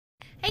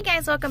Hey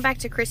guys, welcome back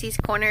to Chrissy's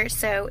Corner.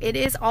 So it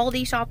is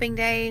Aldi shopping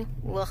day.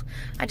 Well,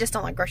 I just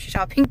don't like grocery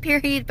shopping,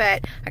 period.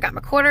 But I got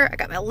my quarter, I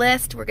got my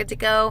list, we're good to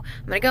go.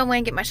 I'm gonna go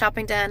in, get my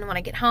shopping done. When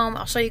I get home,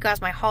 I'll show you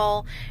guys my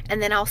haul, and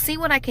then I'll see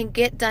what I can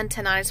get done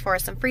tonight as far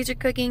as some freezer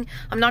cooking.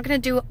 I'm not gonna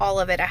do all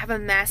of it. I have a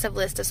massive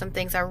list of some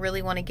things I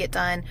really want to get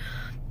done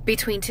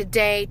between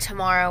today,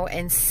 tomorrow,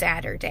 and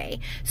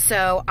Saturday.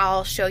 So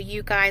I'll show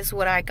you guys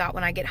what I got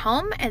when I get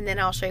home, and then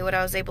I'll show you what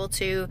I was able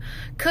to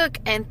cook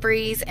and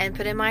freeze and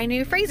put in my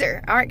new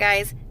freezer. All right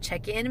guys,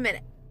 check you in a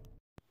minute.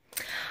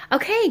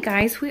 Okay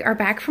guys, we are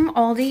back from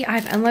Aldi.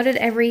 I've unloaded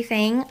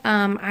everything.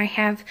 I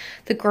have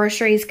the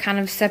groceries kind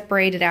of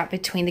separated out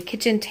between the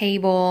kitchen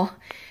table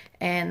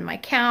and my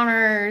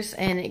counters,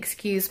 and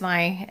excuse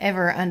my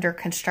ever under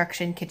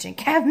construction kitchen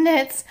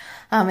cabinets.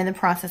 In the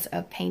process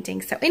of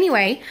painting. So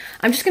anyway,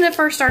 I'm just gonna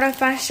first start off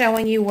by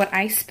showing you what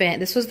I spent.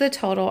 This was the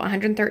total,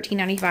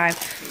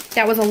 $113.95.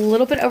 That was a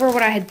little bit over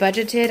what I had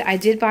budgeted. I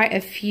did buy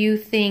a few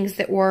things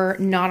that were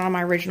not on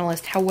my original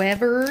list.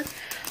 However,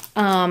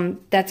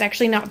 that's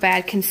actually not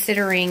bad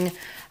considering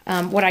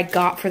what I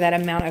got for that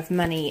amount of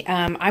money.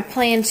 I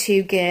plan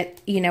to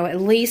get, you know, at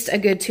least a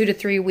good 2 to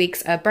 3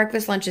 weeks of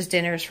breakfast, lunches,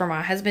 dinners for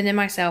my husband and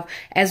myself,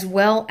 as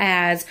well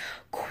as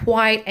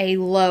quite a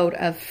load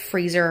of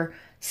freezer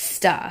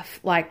stuff.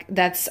 Like,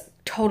 that's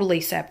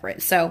totally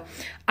separate. So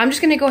I'm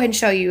just going to go ahead and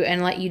show you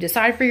and let you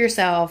decide for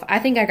yourself. I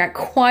think I got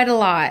quite a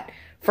lot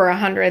for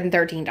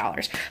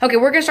 $113. Okay,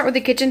 we're going to start with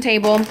the kitchen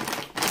table.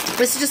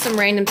 This is just some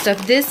random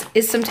stuff. This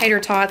is some tater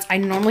tots. I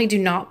normally do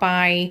not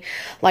buy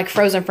like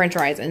frozen french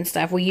fries and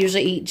stuff. We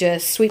usually eat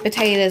just sweet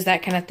potatoes,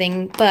 that kind of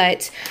thing.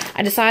 But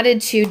I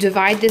decided to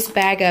divide this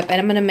bag up, and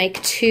I'm going to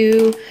make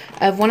two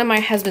of one of my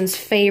husband's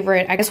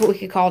favorite, I guess what we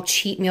could call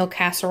cheat meal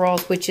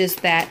casseroles, which is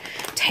that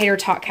tater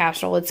tot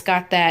casserole. It's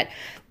got that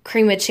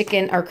cream of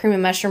chicken or cream of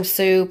mushroom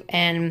soup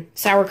and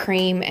sour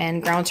cream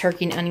and ground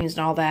turkey and onions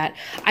and all that.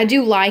 I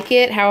do like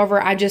it.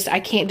 However, I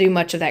can't do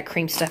much of that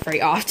cream stuff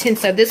very often.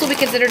 So this will be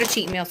considered a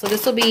cheat meal. So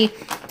this will be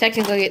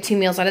technically get 2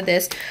 meals out of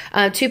this.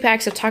 2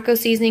 packs of taco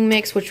seasoning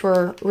mix, which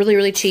were really,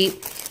 really cheap.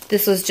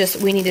 This was just,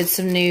 we needed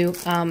some new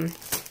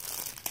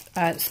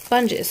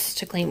sponges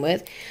to clean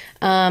with.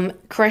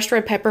 Crushed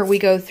red pepper, we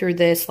go through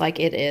this like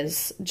it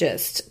is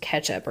just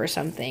ketchup or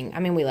something. I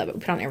mean, we love it.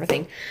 We put it on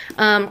everything.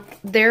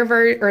 Their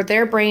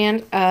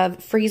brand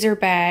of freezer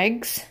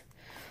bags.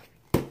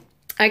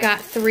 I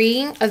got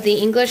 3 of the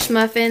English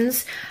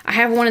muffins. I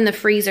have one in the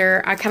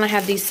freezer. I kind of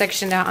have these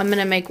sectioned out. I'm going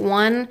to make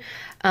one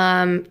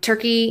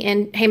turkey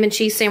and ham and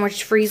cheese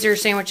sandwich, freezer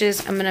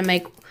sandwiches. I'm going to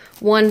make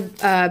one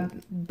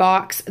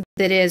box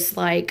that is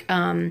like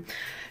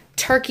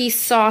turkey,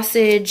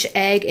 sausage,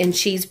 egg, and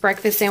cheese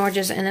breakfast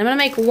sandwiches. And then I'm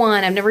going to make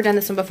one. I've never done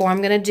this one before. I'm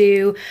going to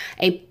do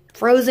a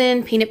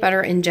frozen peanut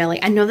butter and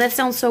jelly. I know that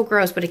sounds so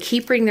gross, but I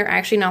keep reading they're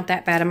actually not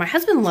that bad. And my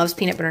husband loves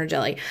peanut butter and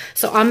jelly.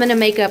 So I'm going to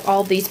make up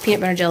all these peanut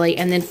butter and jelly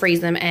and then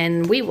freeze them,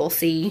 and we will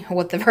see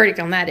what the verdict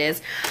on that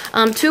is.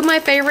 2 of my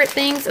favorite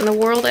things in the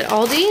world at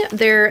Aldi,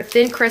 they're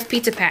thin crust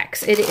pizza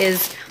packs. It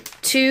is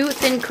 2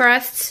 thin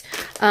crusts,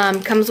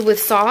 comes with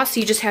sauce.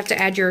 You just have to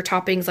add your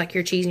toppings like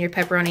your cheese and your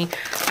pepperoni.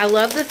 I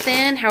love the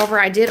thin. However,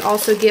 I did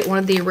also get one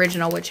of the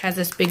original, which has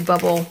this big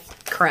bubble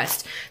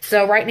crust.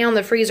 So right now in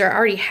the freezer, I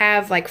already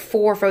have like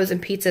 4 frozen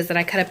pizzas that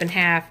I cut up in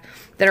half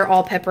that are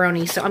all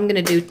pepperoni. So I'm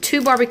going to do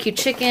 2 barbecue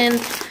chicken,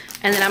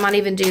 and then I might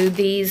even do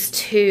these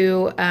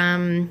 2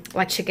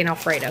 like chicken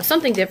Alfredo.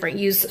 Something different.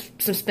 Use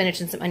some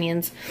spinach and some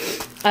onions.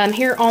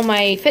 Here are all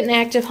my Fit and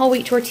Active whole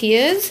wheat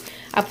tortillas.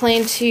 I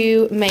plan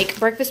to make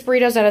breakfast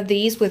burritos out of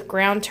these with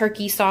ground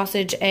turkey,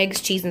 sausage,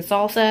 eggs, cheese, and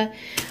salsa.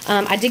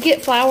 I did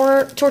get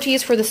flour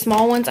tortillas for the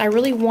small ones. I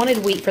really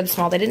wanted wheat for the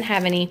small. They didn't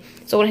have any,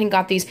 so I went ahead and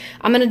got these.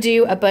 I'm going to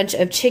do a bunch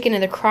of chicken in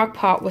the crock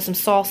pot with some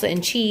salsa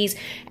and cheese,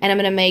 and I'm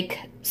going to make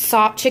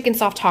chicken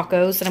soft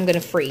tacos that I'm going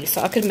to freeze.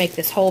 So I could make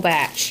this whole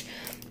batch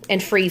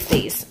and freeze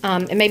these.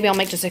 And maybe I'll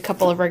make just a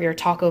couple of regular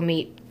taco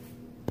meat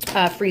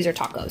freezer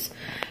tacos.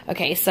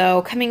 Okay,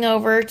 so coming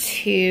over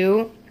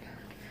to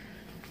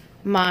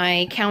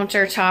my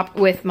countertop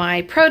with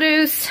my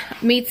produce,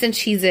 meats, and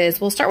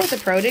cheeses. We'll start with the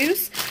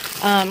produce.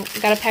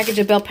 Got a package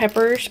of bell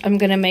peppers. I'm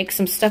going to make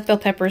some stuffed bell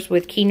peppers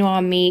with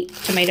quinoa, meat,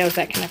 tomatoes,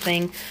 that kind of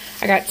thing.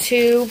 I got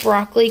 2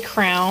 broccoli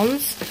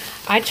crowns.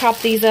 I chop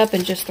these up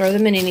and just throw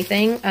them in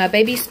anything.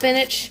 Baby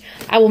spinach,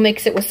 I will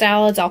mix it with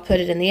salads. I'll put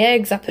it in the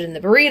eggs. I put it in the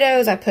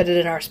burritos. I put it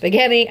in our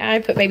spaghetti. I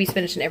put baby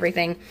spinach in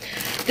everything.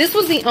 This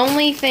was the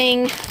only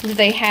thing that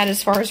they had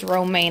as far as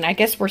romaine. I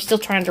guess we're still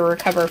trying to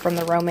recover from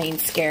the romaine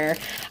scare.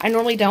 I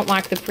normally don't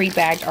like the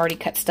pre-bagged, already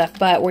cut stuff,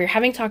 but we're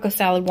having taco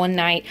salad one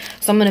night,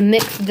 so I'm going to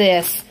mix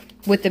this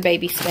with the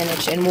baby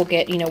spinach, and we'll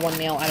get, you know, 1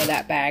 meal out of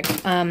that bag.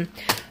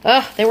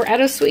 They were out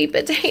of sweet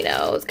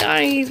potatoes,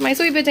 guys, my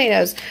sweet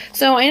potatoes.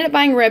 So I ended up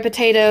buying red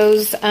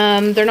potatoes.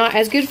 They're not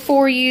as good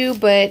for you,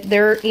 but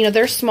they're, you know,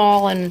 they're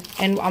small, and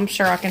I'm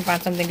sure I can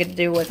find something good to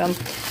do with them.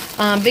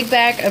 Big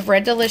bag of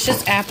Red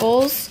Delicious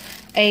apples,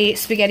 a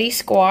spaghetti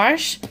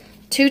squash,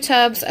 2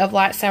 tubs of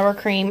light sour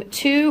cream,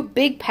 2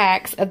 big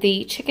packs of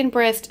the chicken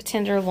breast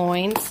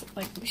tenderloins,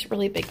 like these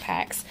really big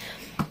packs,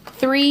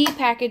 3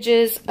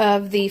 packages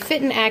of the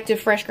Fit and Active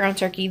fresh ground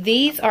turkey.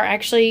 These are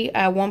actually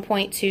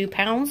 1.2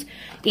 pounds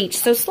each,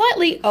 so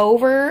slightly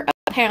over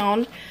a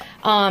pound.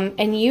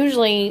 And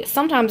usually,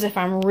 sometimes if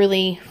I'm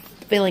really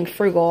feeling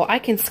frugal, I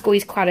can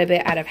squeeze quite a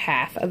bit out of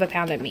half of a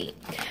pound of meat.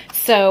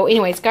 So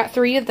anyways, got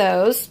 3 of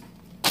those.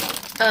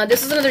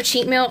 This is another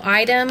cheat meal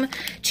item,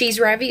 cheese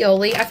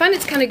ravioli. I find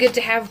it's kind of good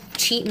to have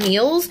cheat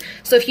meals.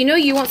 So if you know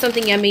you want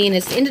something yummy and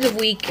it's the end of the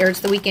week or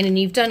it's the weekend and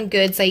you've done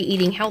good, say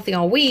eating healthy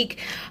all week,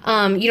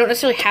 you don't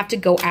necessarily have to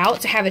go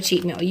out to have a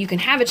cheat meal. You can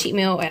have a cheat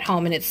meal at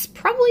home and it's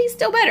probably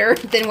still better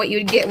than what you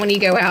would get when you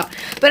go out.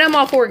 But I'm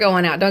all for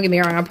going out. Don't get me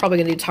wrong. I'm probably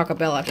going to do Taco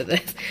Bell after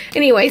this.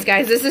 Anyways,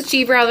 guys, this is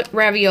cheese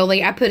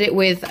ravioli. I put it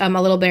with a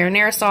little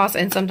marinara sauce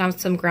and sometimes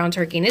some ground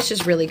turkey, and it's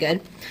just really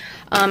good.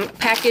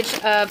 Package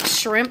of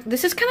shrimp.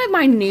 This is kind of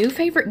my new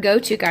favorite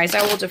go-to, guys.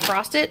 I will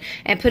defrost it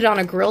and put it on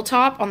a grill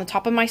top on the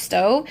top of my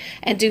stove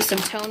and do some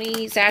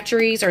Tony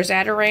Chachere's or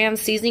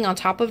Zatarain's seasoning on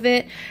top of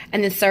it,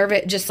 and then serve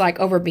it just like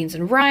over beans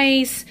and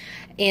rice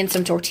and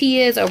some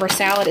tortillas over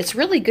salad. It's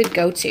really good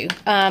go-to.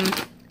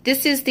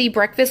 This is the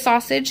breakfast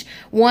sausage.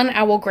 One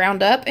I will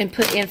ground up and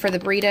put in for the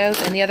burritos,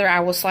 and the other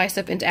I will slice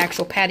up into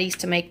actual patties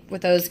to make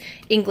with those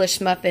English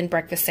muffin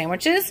breakfast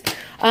sandwiches.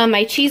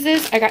 My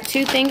cheeses, I got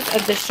 2 things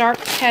of the sharp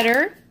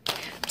cheddar,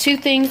 2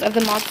 things of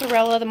the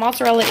mozzarella. The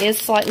mozzarella is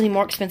slightly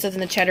more expensive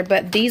than the cheddar,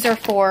 but these are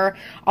for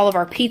all of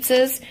our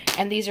pizzas,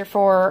 and these are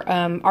for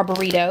our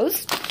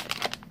burritos.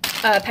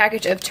 A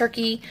package of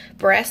turkey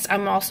breasts.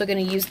 I'm also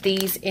going to use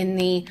these in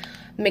the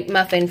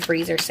McMuffin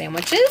freezer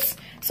sandwiches.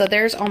 So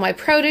there's all my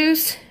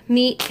produce,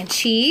 meat, and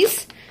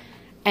cheese.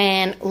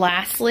 And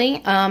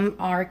lastly,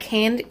 our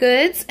canned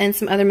goods and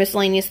some other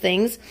miscellaneous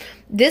things.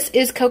 This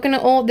is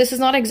coconut oil. This is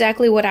not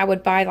exactly what I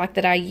would buy like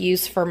that I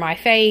use for my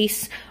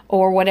face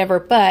or whatever,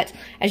 but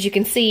as you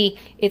can see,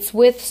 it's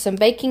with some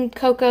baking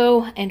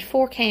cocoa and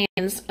 4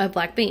 cans of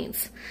black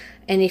beans.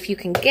 And if you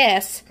can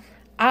guess,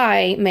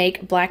 I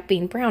make black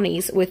bean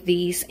brownies with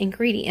these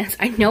ingredients.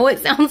 I know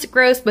it sounds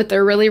gross, but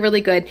they're really, really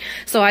good.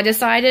 So I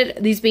decided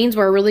these beans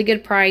were a really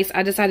good price.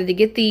 I decided to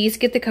get these,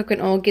 get the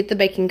coconut oil, get the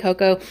baking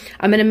cocoa.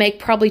 I'm going to make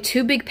probably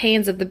 2 big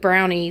pans of the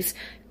brownies,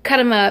 cut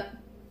them up,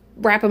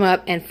 wrap them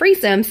up, and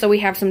freeze them so we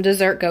have some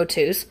dessert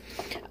go-tos.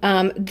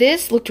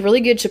 This looked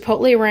really good.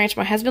 Chipotle ranch.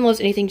 My husband loves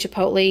anything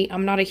chipotle.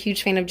 I'm not a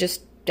huge fan of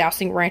just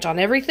dousing ranch on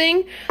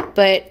everything,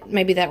 but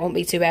maybe that won't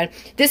be too bad.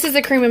 This is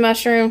the cream and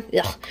mushroom.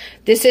 Ugh.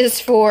 This is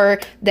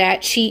for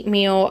that cheat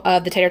meal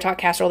of the tater tot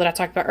casserole that I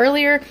talked about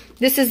earlier.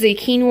 This is the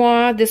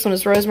quinoa. This one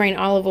is rosemary and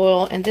olive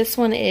oil, and this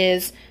one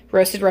is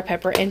roasted red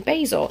pepper and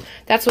basil.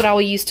 That's what I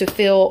will use to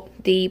fill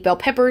the bell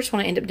peppers when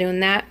I end up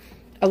doing that,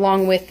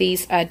 along with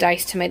these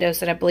diced tomatoes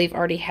that I believe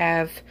already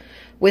have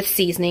with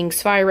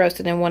seasonings, fire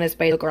roasted, and one is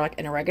basil, garlic,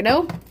 and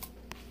oregano.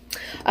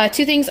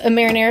 2 things of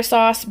marinara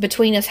sauce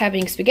between us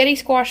having spaghetti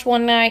squash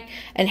one night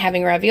and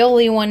having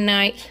ravioli one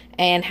night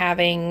and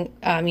having,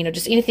 you know,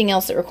 just anything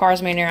else that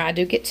requires marinara. I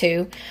do get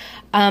 2.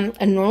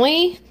 And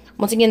normally,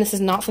 once again, this is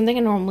not something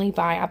I normally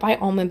buy. I buy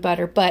almond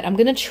butter, but I'm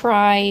going to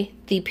try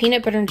the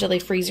peanut butter and jelly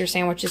freezer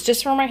sandwiches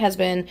just for my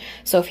husband.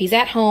 So if he's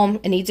at home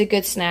and needs a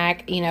good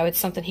snack, you know, it's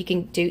something he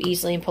can do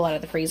easily and pull out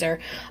of the freezer.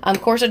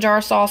 Of course, a jar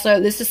of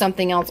salsa. This is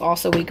something else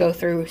also we go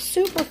through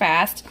super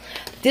fast.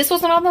 This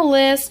wasn't on the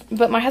list,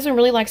 but my husband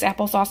really likes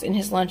applesauce in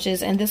his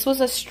lunches, and this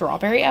was a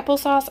strawberry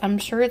applesauce. I'm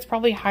sure it's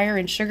probably higher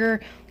in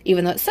sugar,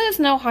 even though it says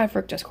no high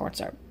fructose corn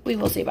syrup. We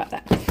will see about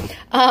that.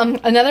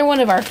 Another one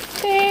of our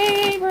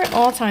favorite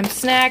all-time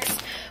snacks.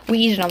 We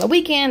eat it on the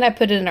weekend. I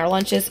put it in our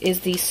lunches.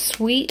 Is the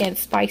sweet and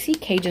spicy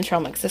Cajun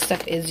trail mix. This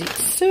stuff is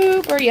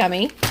super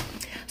yummy.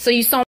 So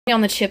you saw me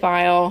on the chip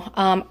aisle.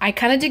 I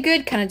kind of did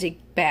good, kind of did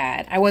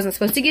bad. I wasn't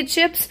supposed to get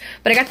chips,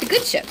 but I got the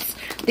good chips.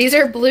 These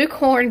are blue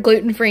corn,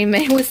 gluten-free,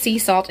 made with sea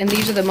salt, and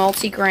these are the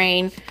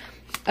multi-grain,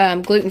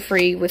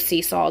 gluten-free with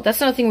sea salt.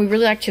 That's another thing. We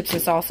really like chips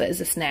and salsa as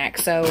a snack.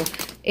 So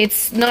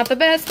it's not the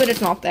best, but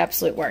it's not the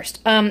absolute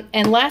worst.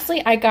 And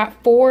lastly, I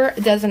got 4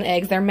 dozen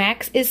eggs. Their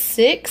max is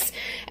 6,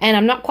 and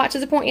I'm not quite to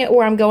the point yet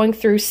where I'm going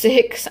through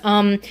 6.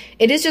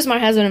 It is just my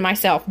husband and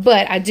myself,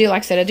 but I do,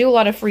 like I said, I do a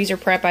lot of freezer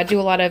prep. I do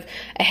a lot of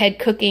ahead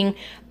cooking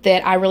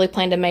that I really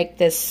plan to make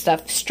this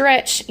stuff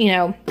stretch, you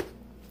know.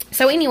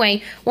 So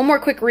anyway, one more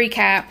quick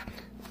recap.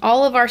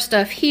 All of our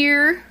stuff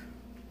here,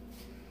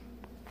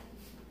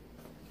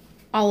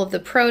 all of the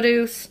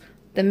produce,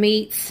 the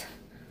meats,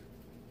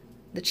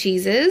 the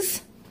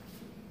cheeses,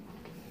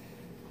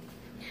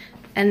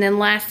 and then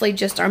lastly,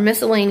 just our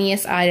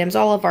miscellaneous items,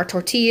 all of our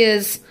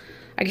tortillas,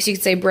 I guess you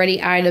could say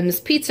bready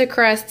items, pizza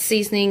crust,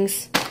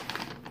 seasonings,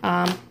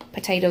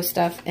 potato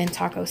stuff, and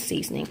taco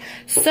seasoning.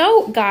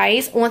 So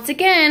guys, once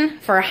again,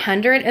 for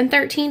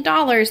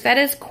 $113, that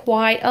is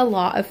quite a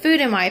lot of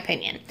food in my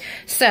opinion.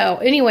 So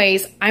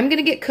anyways, I'm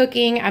gonna get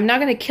cooking. I'm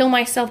not gonna kill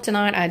myself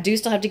tonight. I do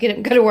still have to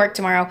go to work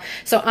tomorrow.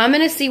 So I'm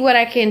gonna see what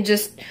I can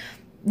just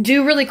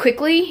do really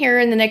quickly here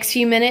in the next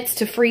few minutes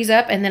to freeze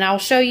up, and then I'll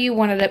show you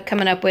what I ended up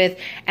coming up with,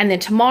 and then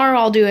tomorrow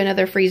I'll do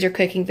another freezer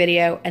cooking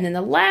video, and then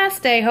the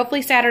last day,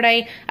 hopefully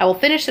Saturday, I will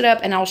finish it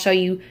up and I'll show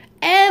you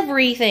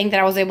everything that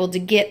I was able to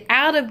get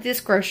out of this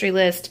grocery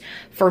list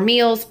for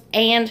meals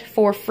and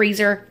for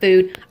freezer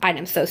food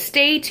items. So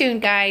stay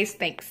tuned, guys.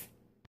 Thanks.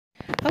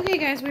 Okay,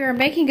 guys, we are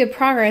making good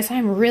progress.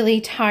 I'm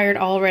really tired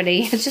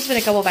already. It's just been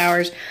a couple of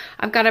hours.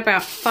 I've got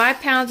about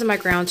 5 pounds of my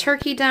ground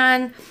turkey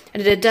done. I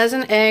did a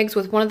dozen eggs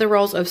with one of the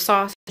rolls of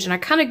sausage, and I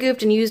kind of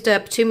goofed and used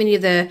up too many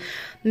of the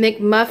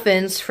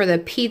McMuffins for the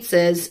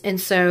pizzas, and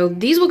so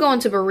these will go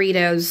into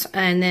burritos,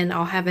 and then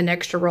I'll have an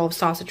extra roll of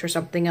sausage or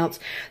something else.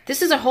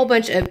 This is a whole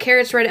bunch of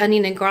carrots, red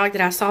onion, and garlic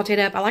that I sauteed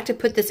up. I like to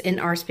put this in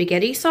our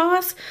spaghetti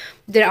sauce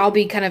that I'll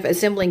be kind of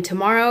assembling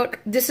tomorrow.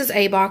 This is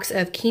a box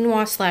of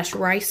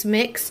quinoa/rice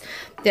mix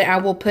that I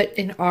will put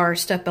in our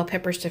stuffed bell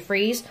peppers to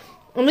freeze.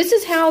 And this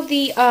is how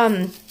the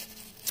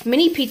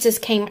mini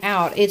pizzas came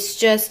out. It's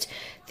just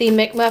the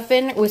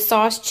McMuffin with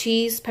sauce,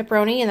 cheese,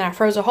 pepperoni, and I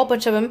froze a whole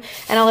bunch of them,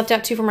 and I left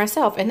out 2 for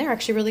myself, and they're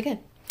actually really good.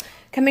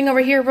 Coming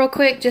over here real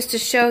quick just to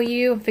show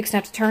you, I'm fixing to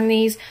have to turn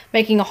these,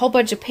 making a whole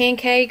bunch of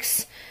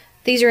pancakes.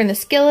 These are in the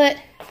skillet,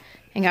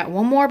 and got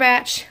one more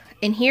batch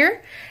in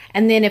here.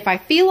 And then if I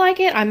feel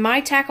like it, I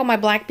might tackle my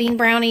black bean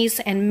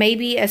brownies and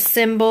maybe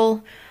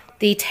assemble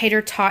the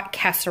tater tot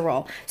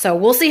casserole. So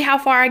we'll see how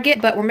far I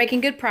get, but we're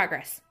making good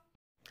progress.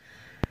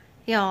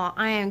 Y'all,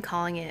 I am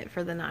calling it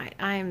for the night.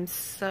 I am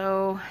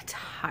so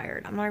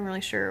tired. I'm not even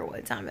really sure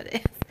what time it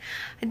is.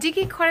 I did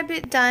get quite a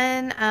bit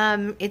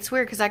done. It's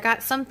weird because I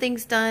got some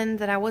things done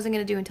that I wasn't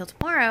going to do until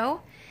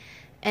tomorrow.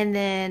 And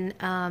then,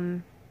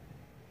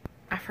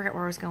 I forgot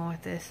where I was going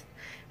with this.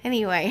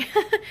 Anyway,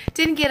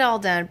 didn't get all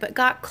done, but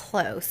got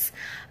close.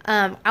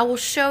 I will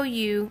show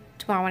you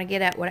tomorrow when I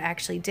get at what I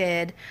actually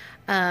did.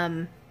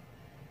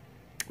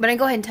 But I can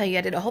go ahead and tell you,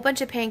 I did a whole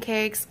bunch of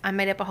pancakes. I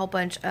made up a whole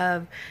bunch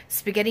of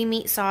spaghetti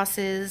meat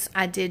sauces.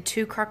 I did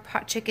 2 crock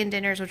pot chicken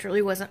dinners, which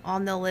really wasn't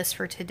on the list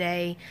for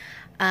today.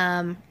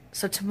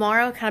 So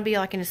tomorrow kind of be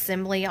like an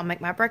assembly. I'll make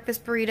my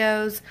breakfast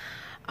burritos.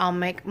 I'll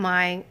make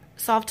my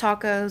soft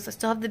tacos. I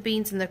still have the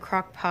beans in the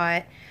crock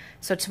pot.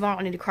 So tomorrow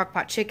I need a crock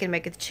pot chicken,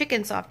 make it the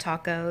chicken soft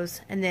tacos.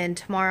 And then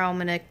tomorrow I'm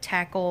going to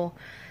tackle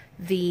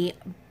the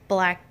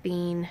black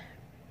bean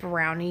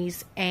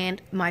brownies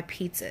and my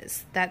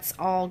pizzas. That's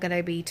all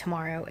gonna be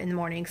tomorrow in the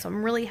morning, so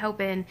I'm really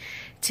hoping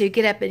to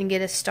get up and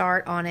get a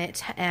start on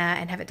it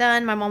and have it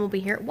done. My mom will be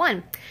here at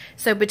 1,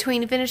 so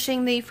between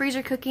finishing the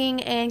freezer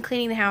cooking and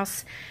cleaning the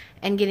house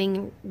and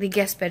getting the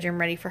guest bedroom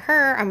ready for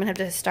her, I'm gonna have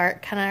to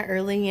start kind of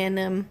early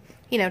and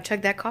you know,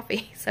 chug that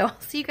coffee. So I'll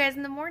see you guys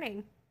in the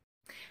morning.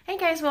 Hey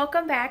guys,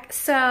 welcome back.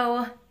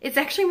 So it's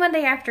actually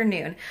Monday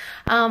afternoon.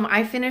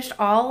 I finished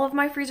all of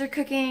my freezer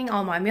cooking,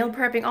 all my meal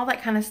prepping, all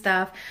that kind of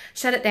stuff.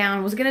 Shut it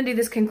down. Was gonna do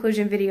this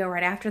conclusion video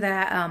right after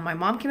that. My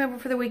mom came over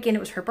for the weekend. It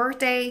was her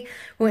birthday.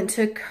 We went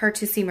and took her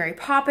to see Mary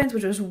Poppins,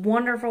 which was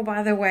wonderful,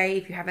 by the way.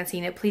 If you haven't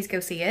seen it, please go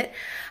see it.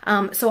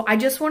 So I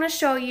just want to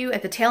show you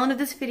at the tail end of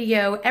this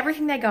video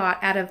everything they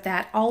got out of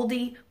that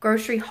Aldi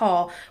grocery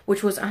haul,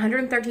 which was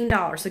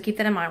 $113. So keep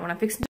that in mind when I'm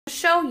fixing to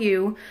show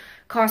you.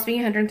 Cost me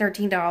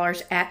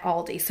 $113 at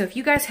Aldi. So if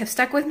you guys have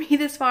stuck with me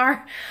this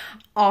far,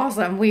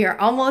 awesome. We are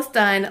almost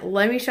done.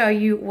 Let me show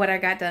you what I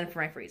got done for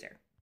my freezer.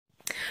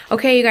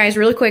 Okay, you guys,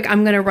 really quick,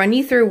 I'm going to run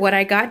you through what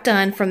I got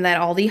done from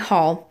that Aldi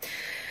haul.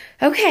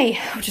 Okay,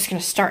 I'm just going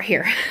to start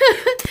here.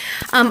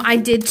 I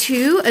did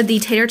 2 of the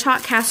tater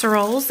tot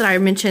casseroles that I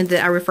mentioned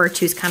that I refer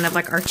to as kind of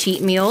like our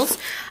cheat meals.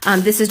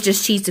 This is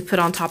just cheese to put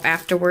on top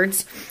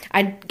afterwards.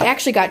 I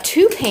actually got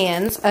 2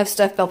 pans of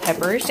stuffed bell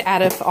peppers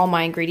out of all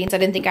my ingredients. I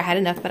didn't think I had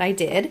enough, but I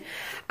did.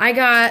 I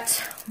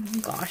got, oh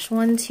gosh,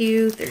 1,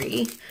 2,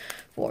 3,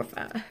 4,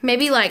 5,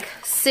 maybe like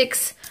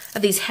 6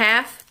 of these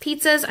half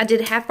pizzas. I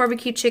did half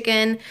barbecue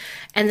chicken,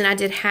 and then I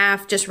did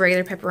half just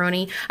regular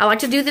pepperoni. I like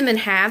to do them in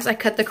halves. I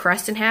cut the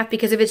crust in half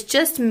because if it's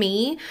just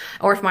me,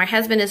 or if my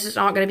husband is just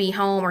not going to be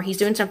home, or he's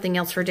doing something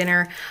else for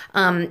dinner,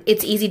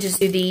 it's easy to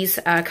do these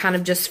kind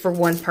of just for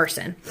one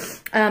person.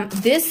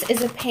 This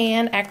is a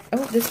pan.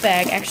 Oh, this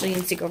bag actually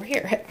needs to go over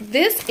here.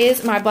 This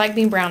is my black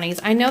bean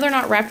brownies. I know they're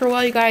not wrapped real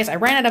well, you guys. I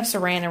ran out of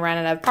saran and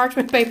ran out of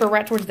parchment paper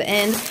right towards the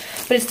end,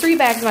 but it's 3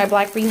 bags of my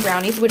black bean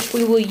brownies, which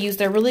we will use.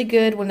 They're really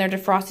good when they're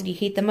defrosted. You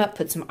heat them up,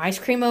 put some ice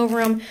cream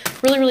over them.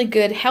 Really, really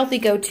good, healthy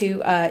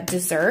go-to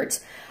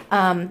dessert.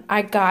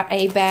 I got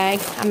a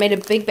bag. I made a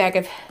big bag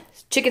of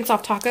chicken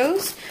soft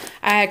tacos.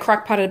 I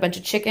crock potted a bunch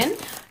of chicken.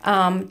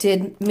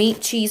 Did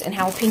meat, cheese, and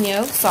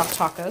jalapeno soft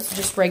tacos,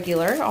 just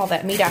regular, all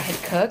that meat I had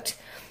cooked.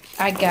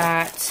 I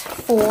got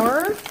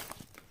 4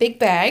 big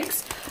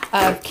bags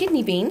of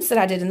kidney beans that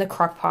I did in the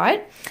crock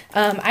pot.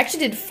 I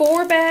actually did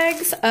 4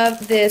 bags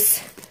of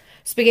this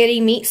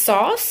spaghetti meat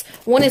sauce.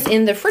 One is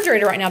in the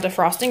refrigerator right now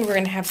defrosting. We're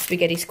going to have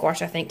spaghetti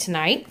squash, I think,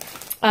 tonight.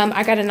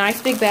 I got a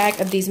nice big bag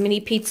of these mini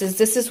pizzas.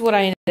 This is what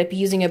I ended up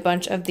using a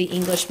bunch of the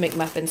English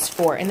McMuffins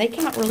for, and they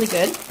came out really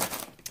good.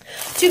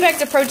 2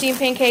 bags of protein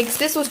pancakes.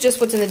 This was just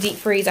what's in the deep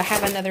freeze. I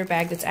have another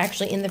bag that's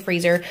actually in the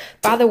freezer.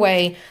 By the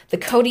way, the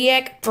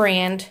Kodiak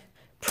brand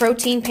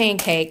protein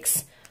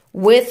pancakes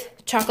with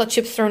chocolate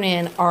chips thrown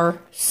in are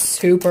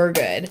super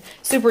good.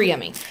 Super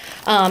yummy.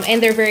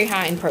 And they're very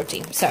high in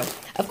protein. So,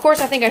 Of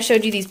course, I think I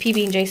showed you these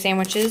PB&J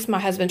sandwiches. My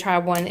husband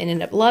tried one and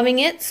ended up loving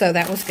it, so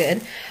that was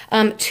good.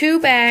 2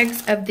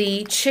 bags of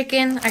the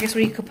chicken, I guess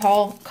what you could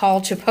call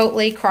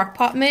Chipotle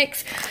crock-pot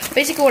mix.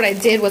 Basically what I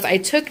did was I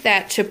took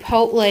that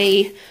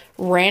Chipotle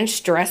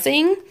ranch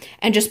dressing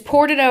and just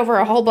poured it over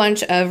a whole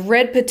bunch of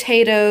red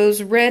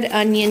potatoes, red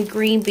onion,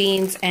 green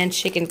beans, and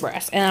chicken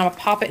breast. And I'll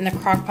pop it in the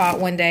crock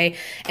pot one day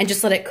and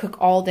just let it cook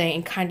all day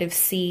and kind of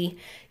see,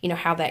 you know,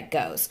 how that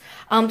goes.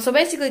 So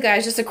basically,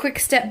 guys, just a quick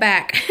step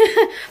back.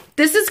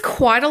 This is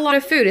quite a lot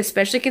of food,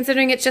 especially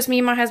considering it's just me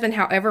and my husband.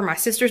 However, my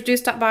sisters do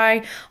stop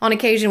by on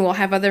occasion. We'll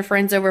have other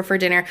friends over for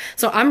dinner.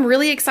 So I'm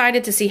really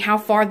excited to see how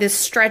far this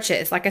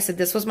stretches. Like I said,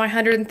 this was my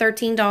 $113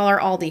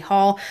 Aldi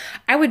haul.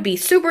 I would be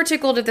super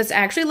tickled if this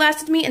actually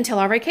lasted me until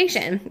our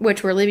vacation,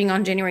 which we're leaving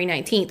on January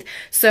 19th.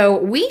 So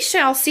we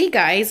shall see,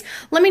 guys.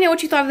 Let me know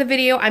what you thought of the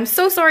video. I'm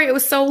so sorry it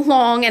was so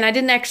long and I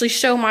didn't actually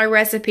show my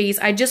recipes.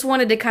 I just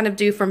wanted to kind of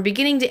do from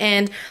beginning to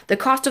end, the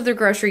cost of the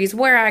groceries,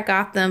 where I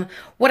got them,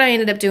 what I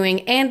ended up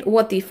doing, and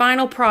what the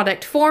final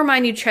product for my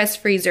new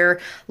chest freezer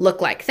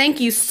looked like. Thank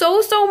you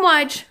so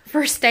much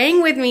for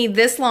staying with me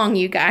this long,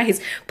 you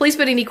guys. Please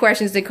put any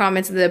questions in the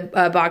comments in the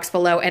box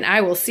below, and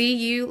I will see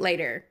you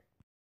later.